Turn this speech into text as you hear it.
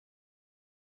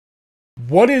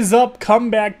What is up,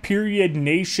 Comeback Period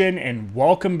Nation, and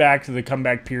welcome back to the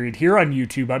Comeback Period here on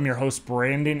YouTube. I'm your host,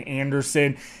 Brandon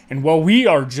Anderson, and while we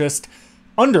are just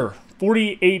under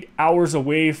 48 hours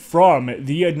away from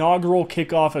the inaugural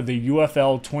kickoff of the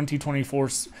UFL 2024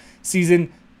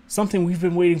 season, something we've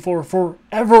been waiting for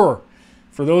forever.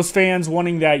 For those fans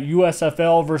wanting that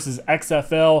USFL versus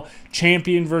XFL,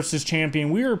 champion versus champion,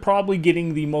 we are probably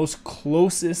getting the most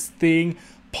closest thing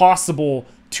possible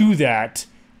to that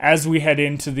as we head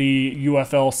into the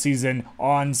UFL season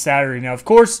on Saturday. Now, of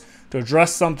course, to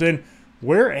address something,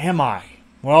 where am I?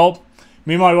 Well,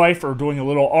 me and my wife are doing a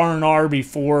little R&R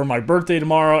before my birthday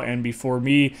tomorrow and before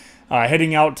me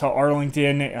heading out to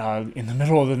Arlington in the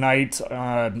middle of the night,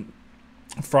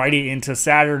 Friday into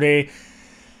Saturday.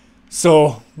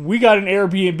 So we got an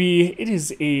Airbnb. It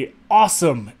is a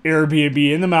awesome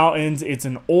Airbnb in the mountains. It's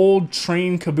an old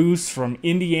train caboose from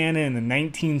Indiana in the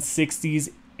 1960s.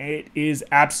 It is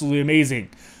absolutely amazing.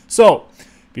 So,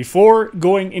 before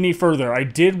going any further, I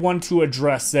did want to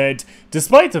address that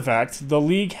despite the fact the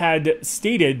league had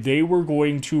stated they were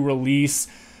going to release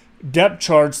depth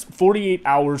charts 48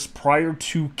 hours prior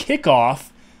to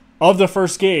kickoff of the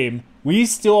first game, we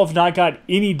still have not got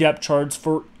any depth charts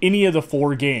for any of the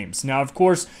 4 games. Now, of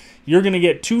course, you're going to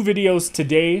get 2 videos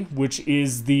today, which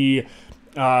is the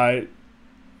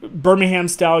Birmingham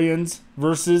Stallions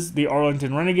versus the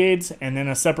Arlington Renegades, and then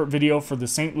a separate video for the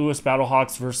St. Louis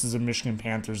Battlehawks versus the Michigan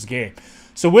Panthers game.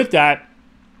 So with that,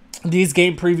 these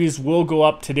game previews will go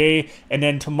up today, and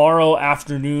then tomorrow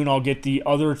afternoon I'll get the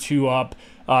other 2 up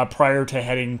prior to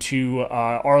heading to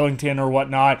Arlington or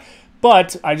whatnot.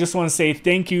 But I just want to say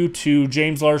thank you to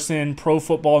James Larson, Pro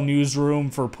Football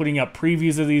Newsroom, for putting up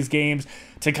previews of these games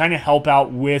to kind of help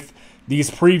out with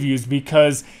these previews,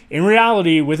 because in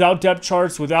reality, without depth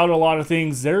charts, without a lot of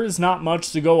things, there is not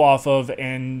much to go off of,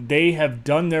 and they have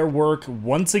done their work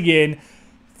once again.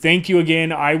 Thank you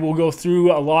again. I will go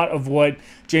through a lot of what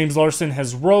James Larson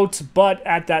has wrote, but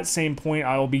at that same point,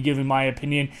 I will be giving my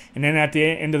opinion, and then at the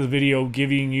end of the video,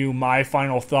 giving you my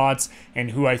final thoughts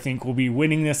and who I think will be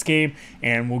winning this game,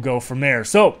 and we'll go from there.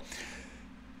 So,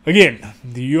 again,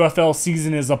 the UFL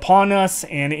season is upon us,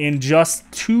 and in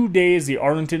just 2 days, the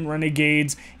Arlington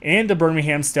Renegades and the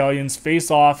Birmingham Stallions face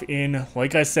off in,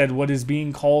 like I said, what is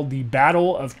being called the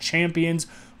Battle of Champions,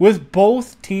 with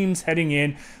both teams heading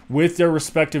in with their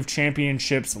respective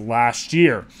championships last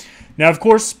year. Now, of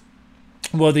course,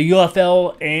 well, the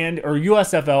USFL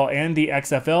and the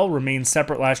XFL remained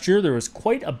separate last year. There was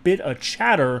quite a bit of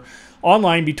chatter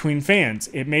online between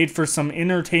fans. It made for some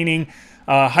entertaining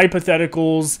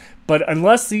hypotheticals, but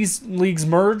unless these leagues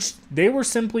merged, they were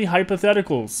simply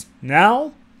hypotheticals.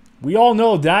 Now, we all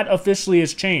know that officially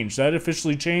has changed. That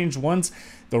officially changed once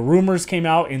the rumors came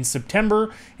out in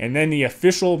September, and then the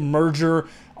official merger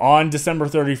on December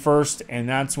 31st, and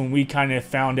that's when we kind of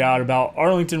found out about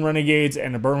Arlington Renegades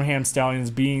and the Birmingham Stallions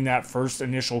being that first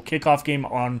initial kickoff game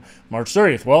on March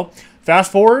 30th. Well,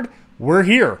 fast forward, we're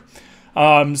here.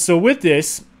 So with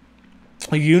this,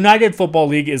 the United Football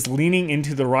League is leaning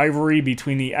into the rivalry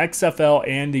between the XFL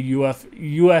and the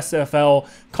USFL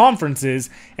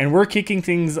conferences, and we're kicking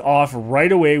things off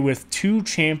right away with 2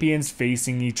 champions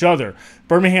facing each other.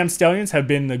 Birmingham Stallions have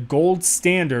been the gold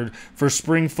standard for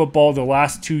spring football the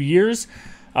last 2 years,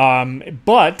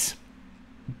 but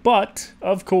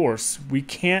of course, we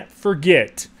can't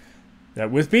forget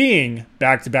that with being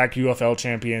back-to-back UFL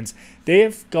champions, they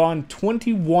have gone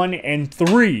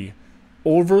 21-3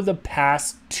 over the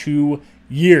past 2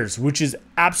 years, which is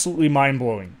absolutely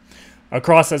mind-blowing.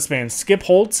 Across that span, Skip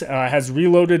Holtz has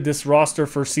reloaded this roster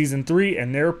for Season 3,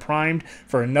 and they're primed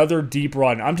for another deep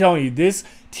run. I'm telling you, this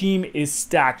team is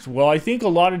stacked. Well, I think a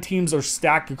lot of teams are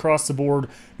stacked across the board,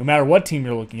 no matter what team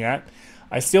you're looking at.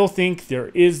 I still think there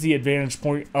is the advantage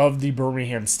point of the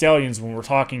Birmingham Stallions when we're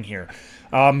talking here.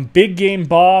 Big Game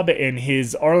Bob and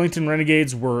his Arlington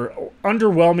Renegades were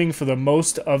underwhelming for the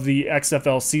most of the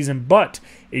XFL season, but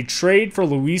a trade for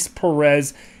Luis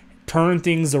Perez turned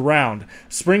things around.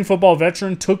 Spring football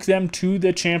veteran took them to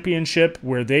the championship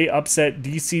where they upset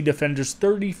DC Defenders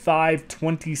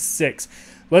 35-26.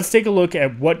 Let's take a look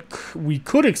at what we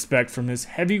could expect from this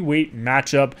heavyweight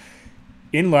matchup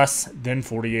in less than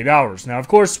 48 hours. Now, of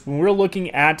course, when we're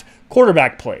looking at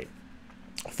quarterback play,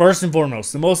 first and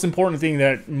foremost, the most important thing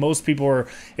that most people are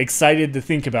excited to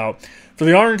think about, for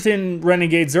the Arlington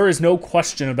Renegades, there is no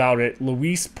question about it.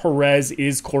 Luis Perez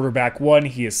is quarterback 1.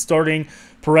 He is starting.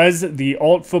 Perez, the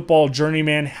alt football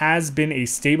journeyman, has been a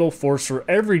stable force for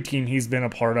every team he's been a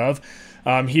part of.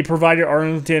 He provided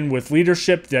Arlington with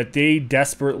leadership that they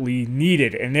desperately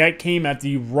needed, and that came at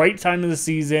the right time of the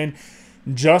season.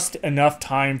 just enough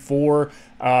time for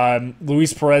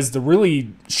Luis Perez to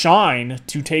really shine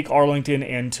to take Arlington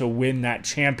and to win that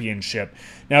championship.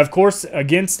 Now, of course,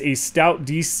 against a stout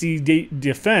DC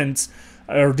defense,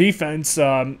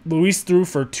 Luis threw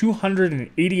for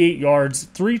 288 yards,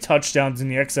 3 touchdowns in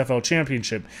the XFL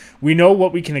championship. We know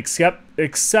what we can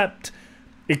expect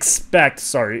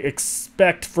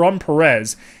from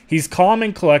Perez. He's calm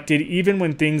and collected even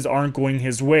when things aren't going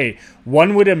his way.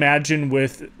 One would imagine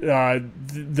with the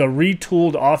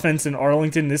retooled offense in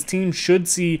Arlington, this team should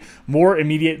see more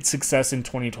immediate success in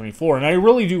 2024. And I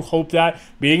really do hope that,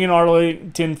 being an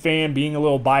Arlington fan, being a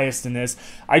little biased in this,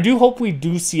 I do hope we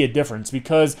do see a difference,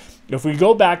 because if we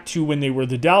go back to when they were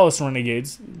the Dallas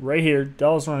Renegades, right here,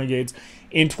 Dallas Renegades,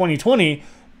 in 2020,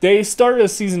 they started the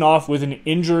season off with an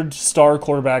injured star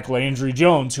quarterback, Landry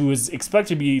Jones, who was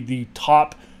expected to be the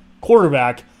top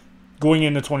quarterback going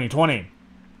into 2020.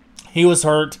 He was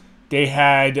hurt. They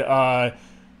had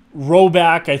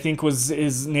Roback, I think was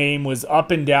his name, was up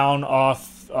and down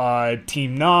off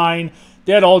Team 9.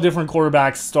 They had all different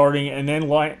quarterbacks starting, and then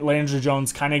Landry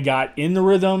Jones kind of got in the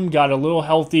rhythm, got a little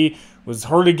healthy, was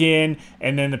hurt again,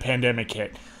 and then the pandemic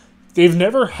hit. They've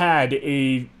never had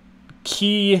a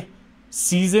key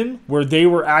season where they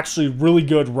were actually really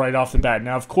good right off the bat.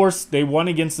 Now, of course, they won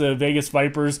against the Vegas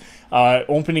Vipers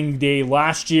opening day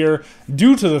last year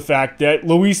due to the fact that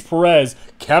Luis Perez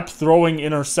kept throwing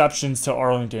interceptions to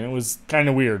Arlington. It was kind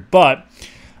of weird. But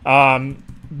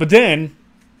then,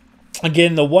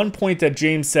 again, the one point that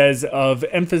James says of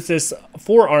emphasis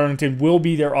for Arlington will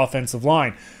be their offensive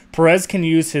line. Perez can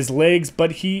use his legs,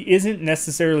 but he isn't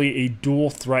necessarily a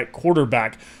dual-threat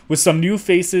quarterback. With some new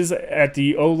faces at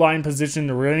the O-line position,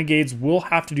 the Renegades will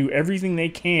have to do everything they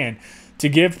can to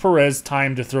give Perez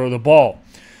time to throw the ball.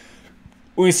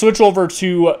 When we switch over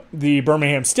to the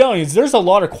Birmingham Stallions, there's a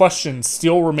lot of questions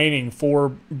still remaining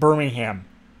for Birmingham.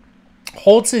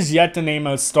 Holtz is yet to name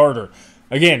a starter.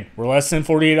 Again, we're less than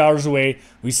 48 hours away.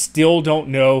 We still don't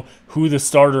know who the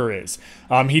starter is.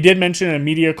 He did mention in a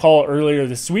media call earlier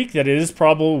this week that it is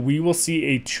probable we will see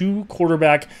a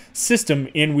 2-quarterback system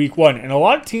in Week 1. And a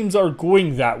lot of teams are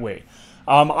going that way.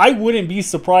 I wouldn't be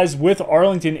surprised with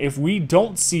Arlington if we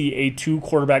don't see a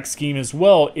 2-quarterback scheme as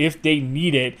well, if they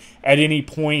need it at any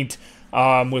point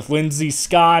with Lindsey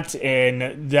Scott,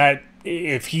 and that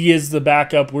if he is the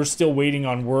backup, we're still waiting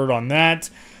on word on that.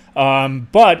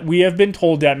 But we have been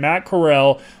told that Matt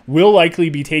Corral will likely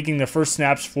be taking the first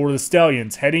snaps for the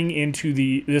Stallions heading into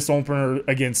this opener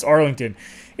against Arlington.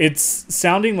 It's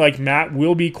sounding like Matt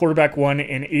will be quarterback 1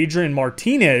 and Adrian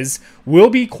Martinez will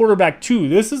be quarterback 2.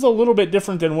 This is a little bit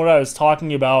different than what I was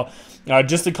talking about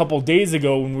just a couple days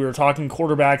ago when we were talking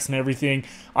quarterbacks and everything.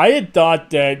 I had thought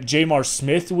that Jamar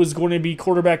Smith was going to be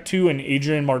quarterback 2 and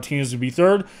Adrian Martinez would be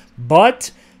 3rd,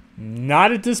 but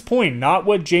not at this point. Not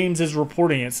what James is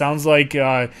reporting. It sounds like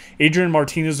Adrian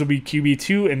Martinez will be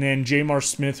QB2 and then Jamar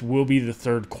Smith will be the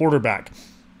 3rd quarterback.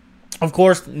 Of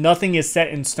course, nothing is set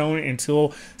in stone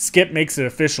until Skip makes it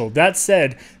official. That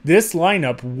said, this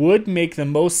lineup would make the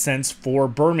most sense for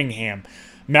Birmingham.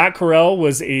 Matt Corral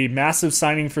was a massive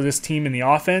signing for this team in the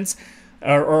offense,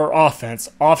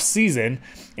 off-season,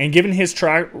 and given his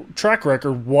track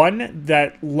record, one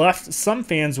that left some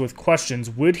fans with questions,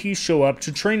 would he show up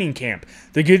to training camp?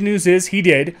 The good news is he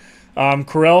did.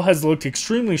 Corral has looked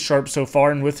extremely sharp so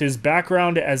far, and with his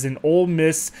background as an Ole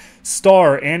Miss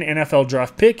star and NFL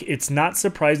draft pick, it's not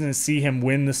surprising to see him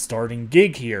win the starting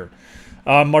gig here.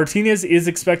 Martinez is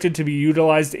expected to be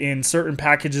utilized in certain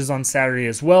packages on Saturday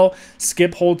as well.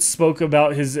 Skip Holtz spoke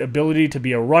about his ability to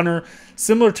be a runner,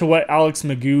 similar to what Alex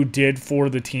Magoo did for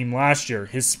the team last year.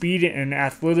 His speed and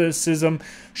athleticism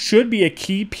should be a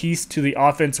key piece to the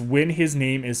offense when his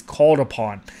name is called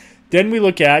upon. Then we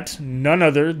look at none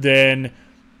other than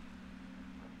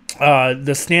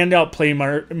the standout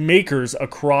playmakers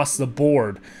across the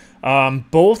board.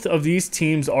 Both of these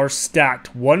teams are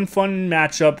stacked. One fun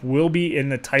matchup will be in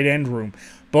the tight end room.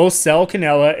 Both Sal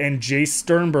Cannella and Jace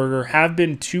Sternberger have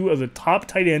been 2 of the top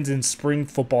tight ends in spring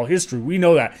football history. We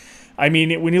know that. I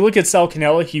mean, when you look at Sal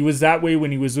Cannella, he was that way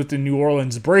when he was with the New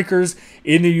Orleans Breakers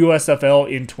in the USFL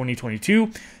in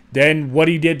 2022. Then what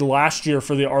he did last year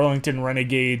for the Arlington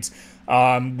Renegades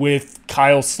with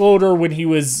Kyle Sloter when he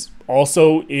was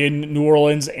also in New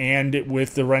Orleans and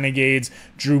with the Renegades,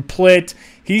 Drew Plitt.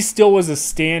 He still was a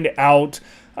standout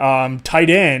tight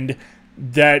end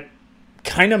that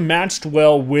kind of matched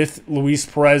well with Luis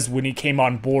Perez when he came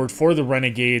on board for the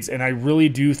Renegades. And I really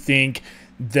do think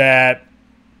that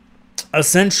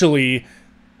essentially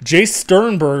Jace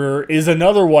Sternberger is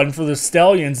another one for the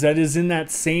Stallions that is in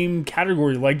that same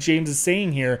category, like James is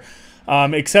saying here.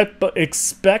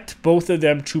 Expect both of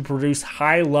them to produce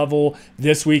high level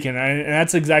this weekend, and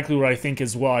that's exactly what I think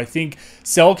as well. I think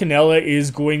Sal Cannella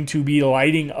is going to be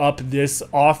lighting up this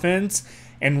offense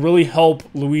and really help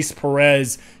Luis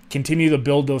Perez continue to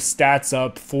build those stats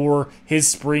up for his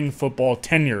spring football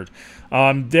tenure.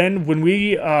 Then when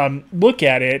we look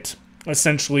at it,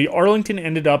 essentially, Arlington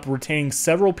ended up retaining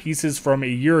several pieces from a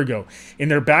year ago. In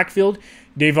their backfield,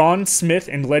 Davon Smith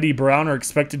and Letty Brown are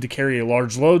expected to carry a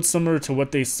large load, similar to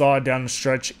what they saw down the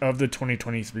stretch of the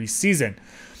 2023 season.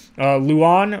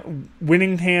 Luan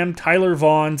Winningham, Tyler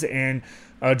Vaughns, and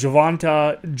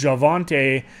Javante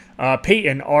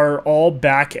Payton are all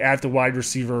back at the wide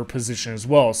receiver position as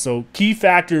well. So key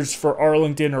factors for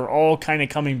Arlington are all kind of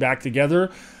coming back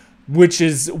together, which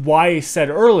is why I said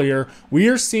earlier, we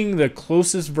are seeing the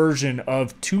closest version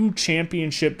of two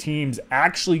championship teams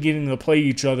actually getting to play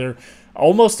each other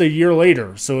almost a year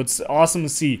later. So it's awesome to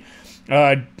see.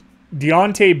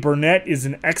 Deontay Burnett is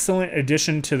an excellent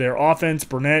addition to their offense.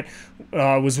 Burnett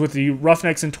was with the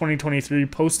Roughnecks in 2023,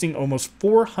 posting almost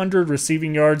 400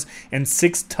 receiving yards and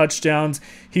 6 touchdowns.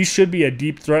 He should be a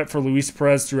deep threat for Luis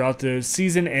Perez throughout the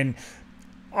season, and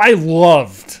I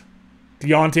loved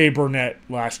Deontay Burnett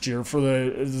last year for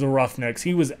the Roughnecks.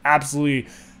 He was absolutely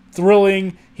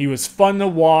thrilling. He was fun to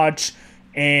watch,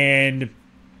 and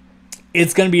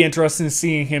it's going to be interesting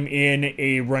seeing him in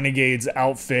a Renegades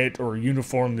outfit or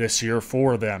uniform this year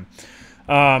for them.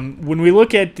 When we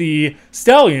look at the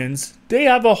Stallions, they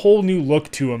have a whole new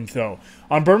look to them, though.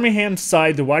 On Birmingham's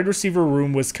side, the wide receiver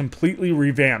room was completely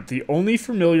revamped. The only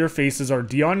familiar faces are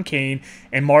Deon Cain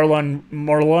and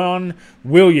Marlon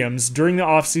Williams. During the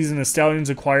offseason, the Stallions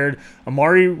acquired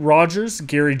Amari Rogers,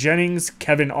 Gary Jennings,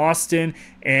 Kevin Austin,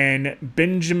 and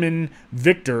Benjamin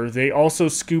Victor. They also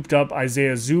scooped up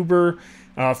Isaiah Zuber,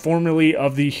 formerly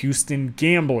of the Houston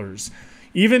Gamblers.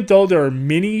 Even though there are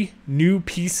many new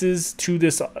pieces to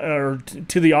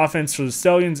the offense for the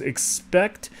Stallions,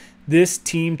 expect this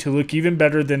team to look even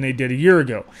better than they did a year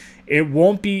ago. It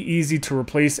won't be easy to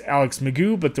replace Alex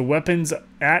Magoo, but the weapons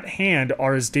at hand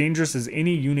are as dangerous as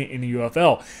any unit in the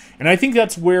UFL. And I think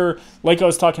that's where, like I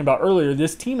was talking about earlier,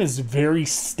 this team is very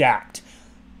stacked.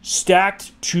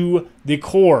 Stacked to the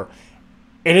core.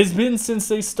 It has been since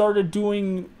they started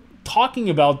talking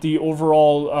about the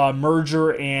overall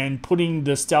merger and putting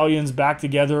the Stallions back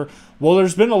together. Well,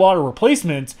 there's been a lot of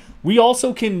replacements. We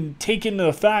also can take into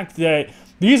the fact that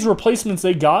these replacements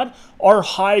they got are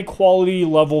high quality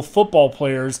level football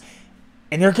players,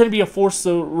 and they're going to be a force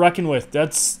to reckon with.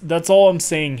 That's all I'm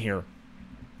saying here.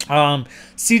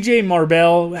 CJ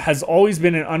Marbell has always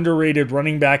been an underrated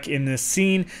running back in this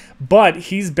scene, but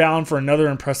he's bound for another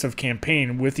impressive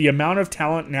campaign. With the amount of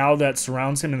talent now that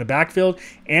surrounds him in the backfield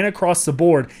and across the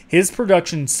board, his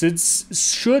production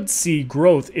should see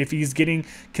growth if he's getting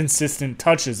consistent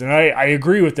touches. And I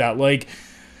agree with that. Like,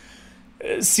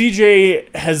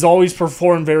 CJ has always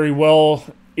performed very well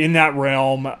in that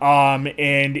realm,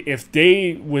 and if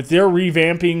with their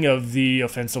revamping of the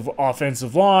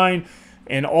offensive line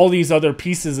and all these other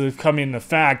pieces that have come into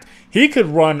fact, he could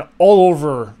run all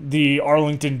over the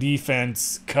Arlington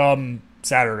defense come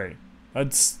Saturday.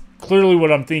 That's clearly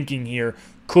what I'm thinking here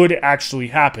could actually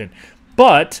happen.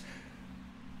 But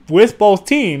with both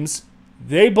teams,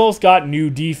 they both got new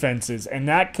defenses, and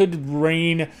that could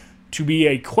reign to be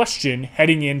a question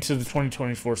heading into the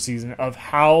 2024 season of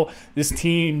how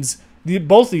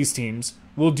both these teams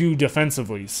will do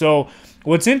defensively. So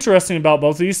what's interesting about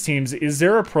both of these teams is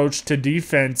their approach to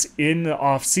defense in the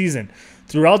offseason.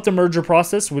 Throughout the merger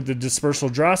process with the dispersal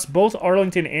drafts, both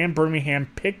Arlington and Birmingham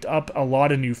picked up a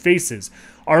lot of new faces.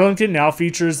 Arlington now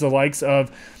features the likes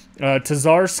of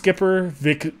Tazar skipper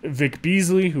Vic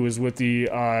Beasley, who was with the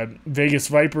Vegas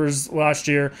Vipers last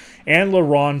year, and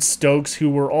LaRon Stokes, who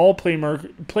were all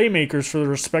playmakers for their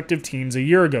respective teams a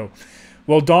year ago.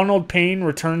 While Donald Payne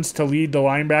returns to lead the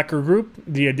linebacker group,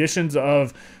 the additions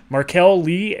of Markel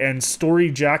Lee and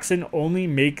Story Jackson only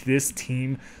make this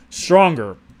team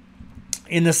stronger.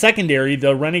 In the secondary,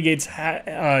 the Renegades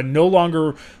no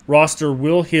longer roster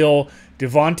Will Hill,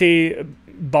 Devontae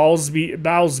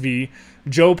Bowlesby,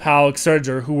 Joe Powell,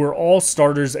 etc., who were all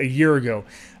starters a year ago.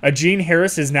 Gene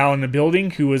Harris is now in the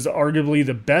building, who was arguably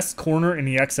the best corner in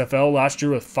the XFL last year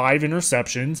with 5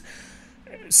 interceptions.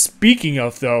 Speaking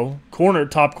of, though,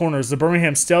 top corners, the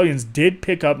Birmingham Stallions did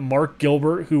pick up Mark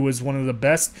Gilbert, who was one of the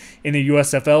best in the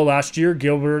USFL last year.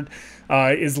 Gilbert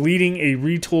is leading a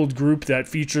retooled group that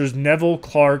features Neville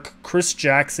Clark, Chris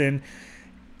Jackson,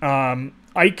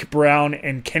 Ike Brown,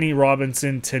 and Kenny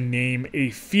Robinson, to name a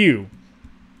few.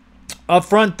 Up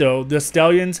front, though, the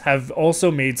Stallions have also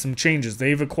made some changes.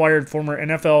 They've acquired former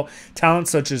NFL talent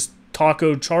such as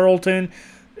Taco Charlton,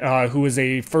 who was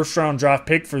a first-round draft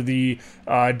pick for the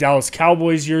Dallas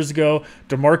Cowboys years ago,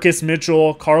 DeMarcus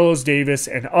Mitchell, Carlos Davis,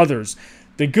 and others.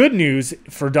 The good news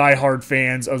for diehard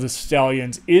fans of the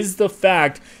Stallions is the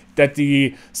fact that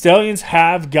the Stallions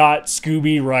have got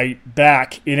Scooby Wright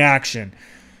back in action.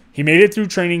 He made it through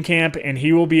training camp, and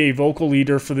he will be a vocal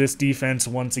leader for this defense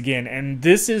once again. And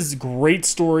this is a great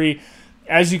story.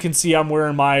 As you can see, I'm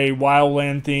wearing my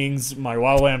Wildland things, my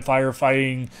Wildland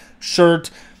firefighting shirt.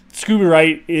 Scooby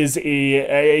Wright is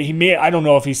I don't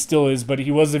know if he still is, but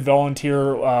he was a volunteer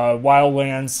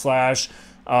Wildland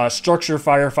 / structure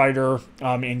firefighter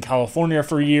in California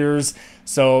for years.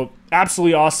 So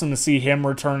absolutely awesome to see him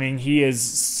returning. He is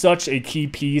such a key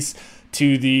piece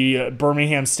to the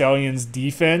Birmingham Stallions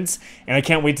defense, and I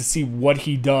can't wait to see what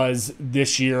he does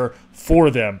this year for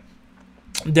them.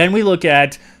 Then we look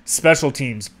at special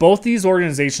teams. Both these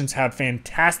organizations have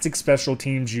fantastic special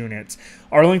teams units.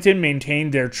 Arlington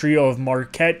maintained their trio of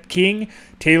Marquette King,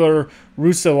 Taylor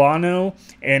Russolano,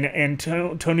 and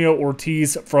Antonio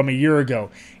Ortiz from a year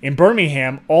ago. In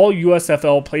Birmingham, all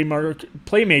USFL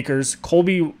playmakers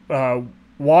Colby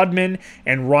Wadman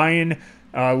and Ryan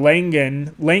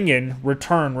Langen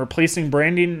return. Replacing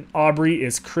Brandon Aubrey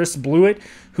is Chris Blewett,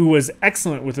 who was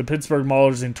excellent with the Pittsburgh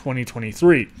Maulers in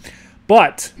 2023.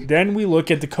 But then we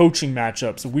look at the coaching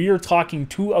matchups. We are talking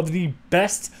two of the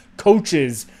best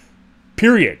coaches,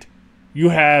 period. You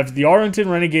have the Arlington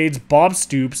Renegades, Bob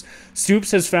Stoops.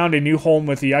 Stoops has found a new home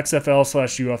with the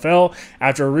XFL/UFL.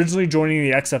 After originally joining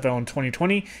the XFL in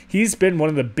 2020, he's been one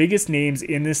of the biggest names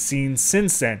in this scene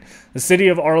since then. The city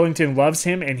of Arlington loves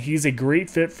him, and he's a great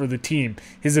fit for the team.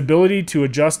 His ability to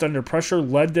adjust under pressure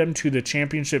led them to the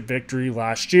championship victory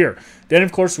last year. Then,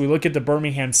 of course, we look at the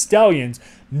Birmingham Stallions,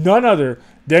 none other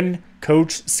than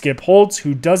Coach Skip Holtz,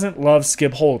 who doesn't love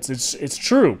Skip Holtz. It's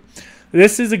true.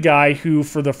 This is a guy who,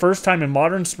 for the first time in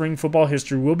modern spring football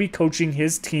history, will be coaching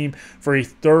his team for a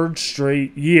third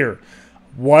straight year.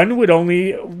 One would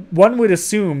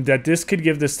assume that this could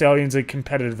give the Stallions a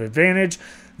competitive advantage.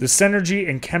 The synergy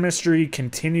and chemistry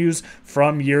continues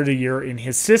from year to year in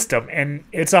his system, and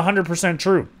it's 100%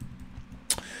 true.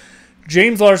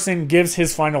 James Larson gives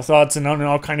his final thoughts, and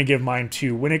I'll kind of give mine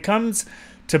too. When it comes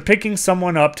to picking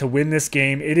someone up to win this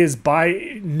game, it is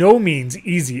by no means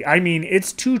easy. I mean,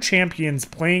 it's two champions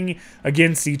playing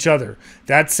against each other.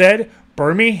 That said,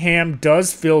 Birmingham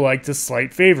does feel like the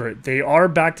slight favorite. They are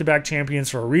back-to-back champions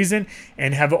for a reason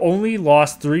and have only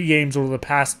lost 3 games over the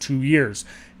past 2 years.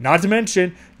 Not to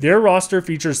mention, their roster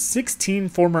features 16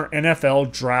 former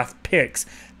NFL draft picks.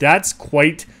 That's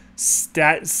quite static.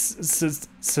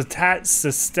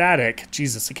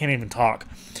 Jesus, I can't even talk.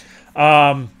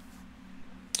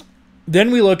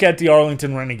 Then we look at the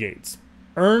Arlington Renegades.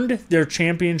 Earned their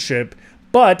championship,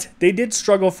 but they did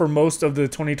struggle for most of the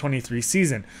 2023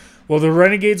 season. While the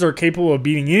Renegades are capable of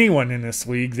beating anyone in this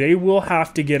league, they will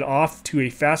have to get off to a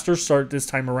faster start this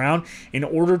time around in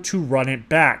order to run it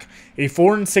back. A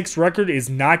 4-6 record is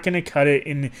not going to cut it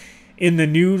in the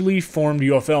newly formed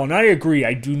UFL. And I agree,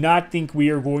 I do not think we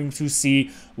are going to see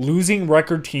losing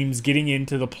record teams getting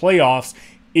into the playoffs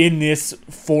in this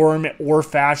form or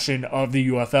fashion of the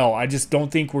UFL. I just don't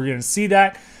think we're going to see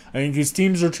that. I think these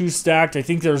teams are too stacked. I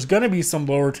think there's going to be some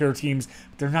lower tier teams,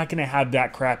 but they're not going to have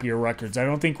that crappier records. I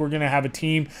don't think we're going to have a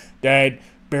team that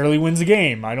barely wins a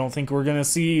game. I don't think we're going to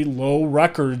see low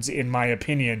records, in my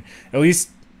opinion. At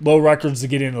least low records to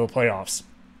get into the playoffs.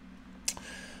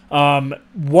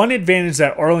 One advantage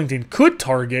that Arlington could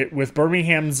target with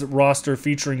Birmingham's roster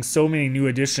featuring so many new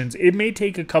additions, it may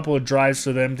take a couple of drives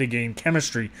for them to gain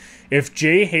chemistry. If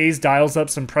Jay Hayes dials up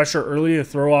some pressure early to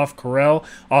throw off Corral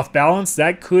off balance,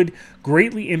 that could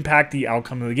greatly impact the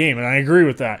outcome of the game, and I agree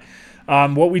with that.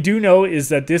 What we do know is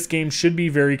that this game should be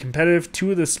very competitive.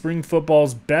 2 of the spring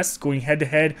football's best going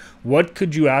head-to-head. What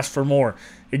could you ask for more?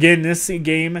 Again, this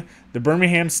game, the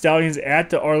Birmingham Stallions at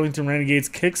the Arlington Renegades,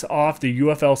 kicks off the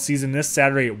UFL season this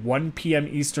Saturday at 1 p.m.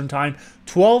 Eastern Time,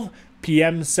 12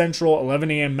 p.m. Central, 11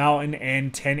 a.m. Mountain,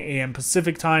 and 10 a.m.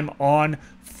 Pacific Time on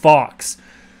Fox.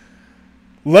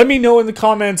 Let me know in the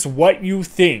comments what you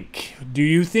think. Do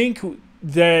you think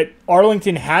that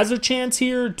Arlington has a chance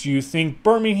here? Do you think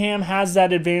Birmingham has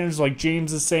that advantage like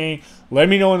James is saying? Let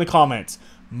me know in the comments.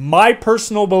 My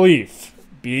personal belief,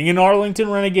 being an Arlington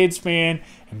Renegades fan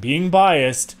and being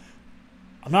biased,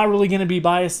 I'm not really going to be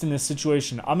biased in this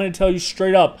situation. I'm going to tell you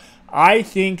straight up, I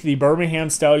think the Birmingham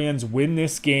Stallions win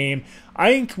this game.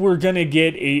 I think we're going to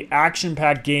get an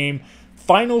action-packed game.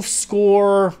 Final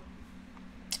score,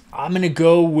 I'm going to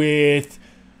go with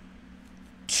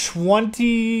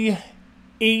 28-21.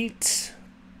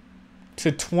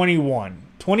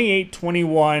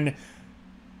 28-21.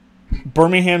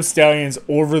 Birmingham Stallions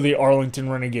over the Arlington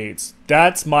Renegades.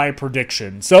 That's my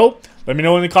prediction. So let me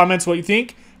know in the comments what you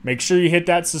think. Make sure you hit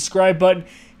that subscribe button,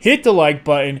 hit the like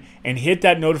button, and hit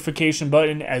that notification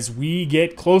button as we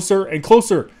get closer and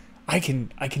closer. I can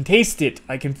taste it.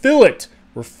 I can feel it.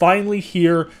 We're finally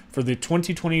here for the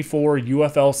 2024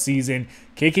 UFL season,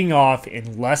 kicking off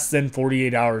in less than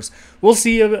 48 hours. We'll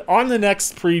see you on the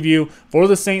next preview for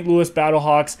the St. Louis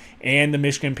Battlehawks and the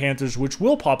Michigan Panthers, which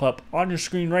will pop up on your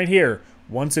screen right here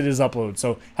once it is uploaded.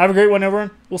 So have a great one,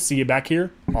 everyone. We'll see you back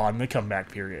here on the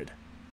comeback period.